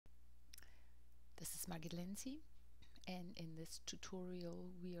This is Margit Lindsay, and in this tutorial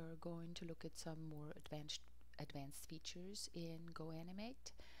we are going to look at some more advanced features in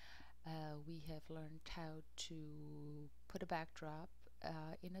GoAnimate. We have learned how to put a backdrop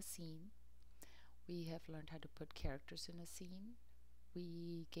in a scene. We have learned how to put characters in a scene.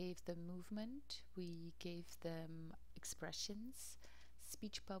 We gave them movement, we gave them expressions,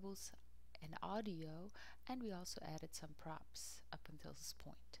 speech bubbles, and audio, and we also added some props up until this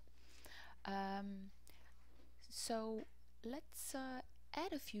point. So let's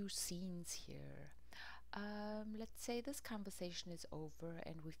add a few scenes here. Let's say this conversation is over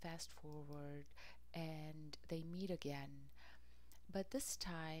and we fast forward and they meet again. But this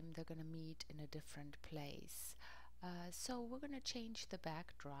time they're going to meet in a different place. So we're going to change the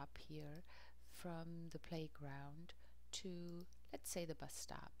backdrop here from the playground to, let's say, the bus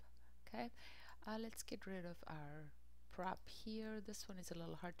stop. Okay, let's get rid of our prop here. This one is a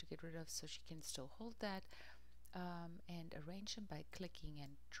little hard to get rid of, so she can still hold that. And arrange them by clicking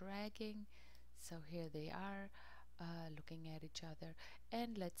and dragging. So here they are looking at each other,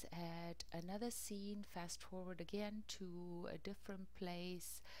 and let's add another scene. Fast forward again to a different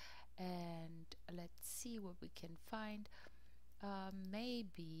place, and let's see what we can find.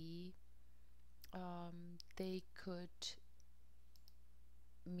 Maybe they could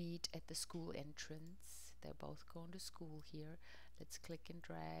meet at the school entrance. They're both going to school here. Let's click and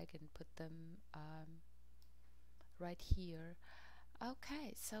drag and put them right here.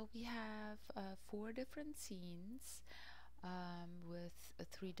 Okay, so we have 4 different scenes with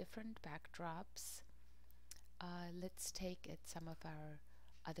 3 different backdrops. Let's take at some of our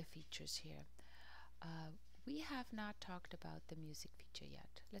other features here. We have not talked about the music feature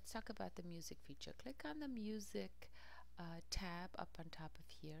yet. Let's talk about the music feature. Click on the music tab up on top of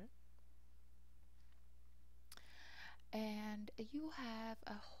here. And you have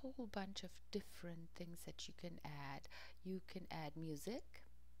a whole bunch of different things that you can add. You can add music,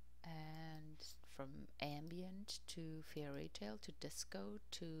 and from ambient to fairy tale to disco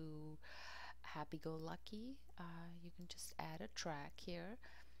to happy-go-lucky. You can just add a track here.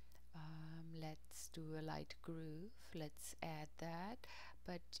 Let's do a light groove. Let's add that.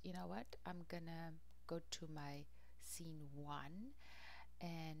 But you know what? I'm gonna go to my scene 1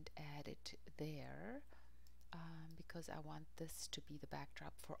 and add it there. Because I want this to be the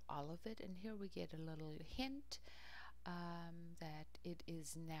backdrop for all of it. And here we get a little hint that it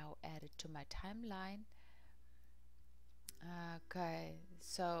is now added to my timeline. Okay,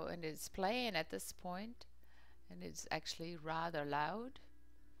 so, and it's playing at this point, and it's actually rather loud.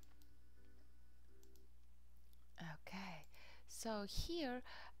 Okay, so here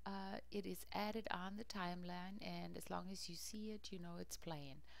it is added on the timeline, and as long as you see it, you know it's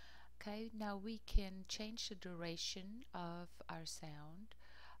playing. Okay, now we can change the duration of our sound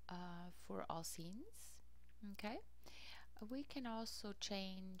for all scenes. Okay, we can also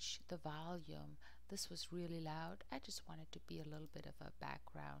change the volume. This was really loud. I just wanted to be a little bit of a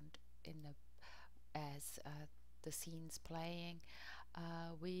background in the as the scene's playing.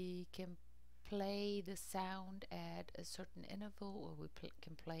 We can play the sound at a certain interval, or we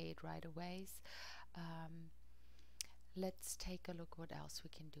can play it right away. Let's take a look what else we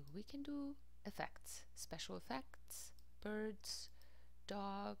can do. We can do effects, special effects, birds,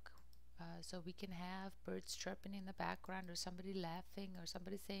 dog. So we can have birds chirping in the background, or somebody laughing, or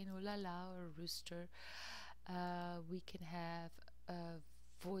somebody saying ooh la la, or a rooster. We can have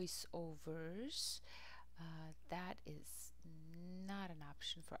voiceovers. That is not an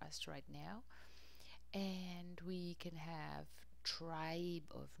option for us right now. And we can have tribe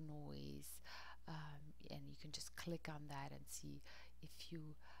of noise. And you can just click on that and see if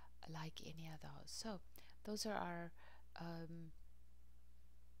you like any of those. So those are our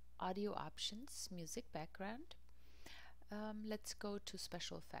audio options, music, background. Let's go to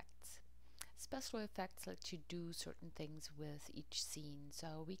special effects. Special effects let you do certain things with each scene.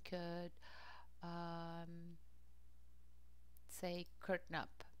 So we could say curtain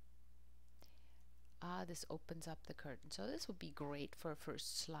up. This opens up the curtain. So this would be great for a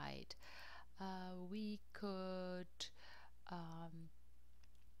first slide. We could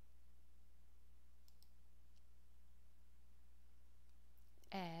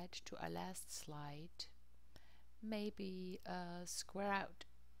add to our last slide maybe a square out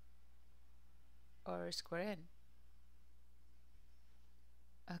or a square in.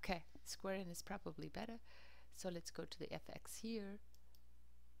 Okay, square in is probably better. So let's go to the FX here.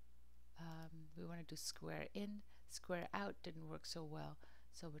 We want to do square in. Square out didn't work so well,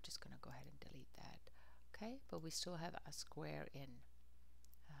 so we're just going to go ahead and delete that. Okay, but we still have a square in.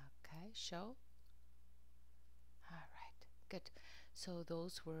 Okay, show. All right, good. So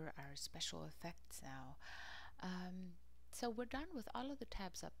those were our special effects now. So we're done with all of the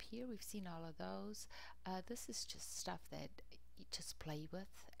tabs up here. We've seen all of those. This is just stuff that you just play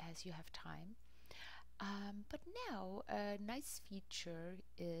with as you have time. But now a nice feature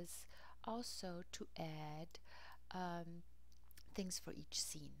is also to add things for each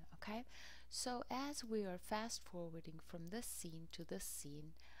scene. Okay, so as we are fast forwarding from this scene to this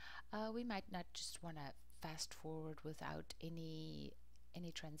scene, we might not just want to fast forward without any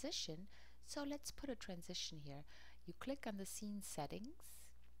transition. So let's put a transition here. You click on the scene settings,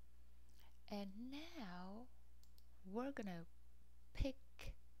 and now we're gonna pick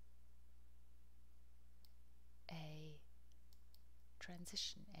a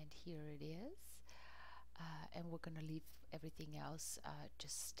transition, and here it is. And we're gonna leave everything else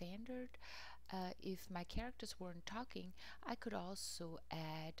just standard. If my characters weren't talking, I could also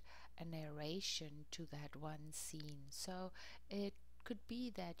add a narration to that one scene. So it could be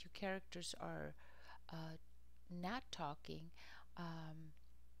that your characters are not talking,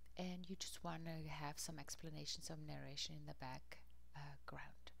 and you just want to have some explanation, some narration in the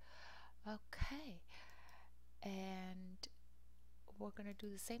background. Okay, and we're gonna do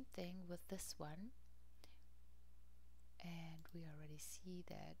the same thing with this one, and we already see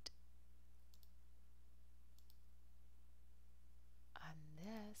that on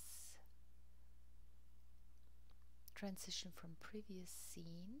this transition from previous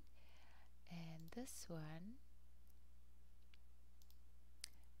scene, and this one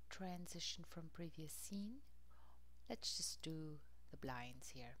transition from previous scene. Let's just do the blinds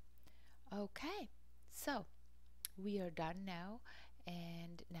here. Okay, so we are done now,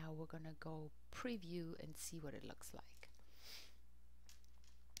 and now we're gonna go preview and see what it looks like.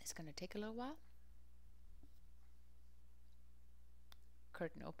 It's gonna take a little while.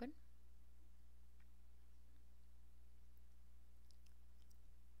 Curtain open.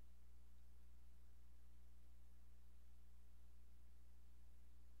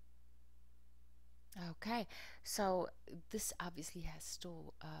 Okay, so this obviously has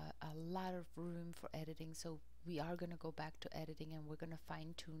still a lot of room for editing, so we are going to go back to editing and we're going to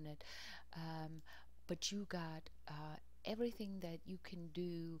fine tune it. But you got everything that you can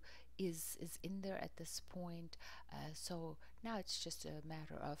do is in there at this point, so now it's just a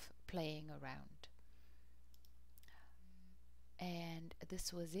matter of playing around. And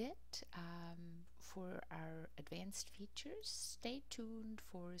this was it for our advanced features. Stay tuned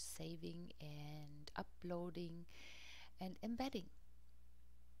for saving and uploading and embedding.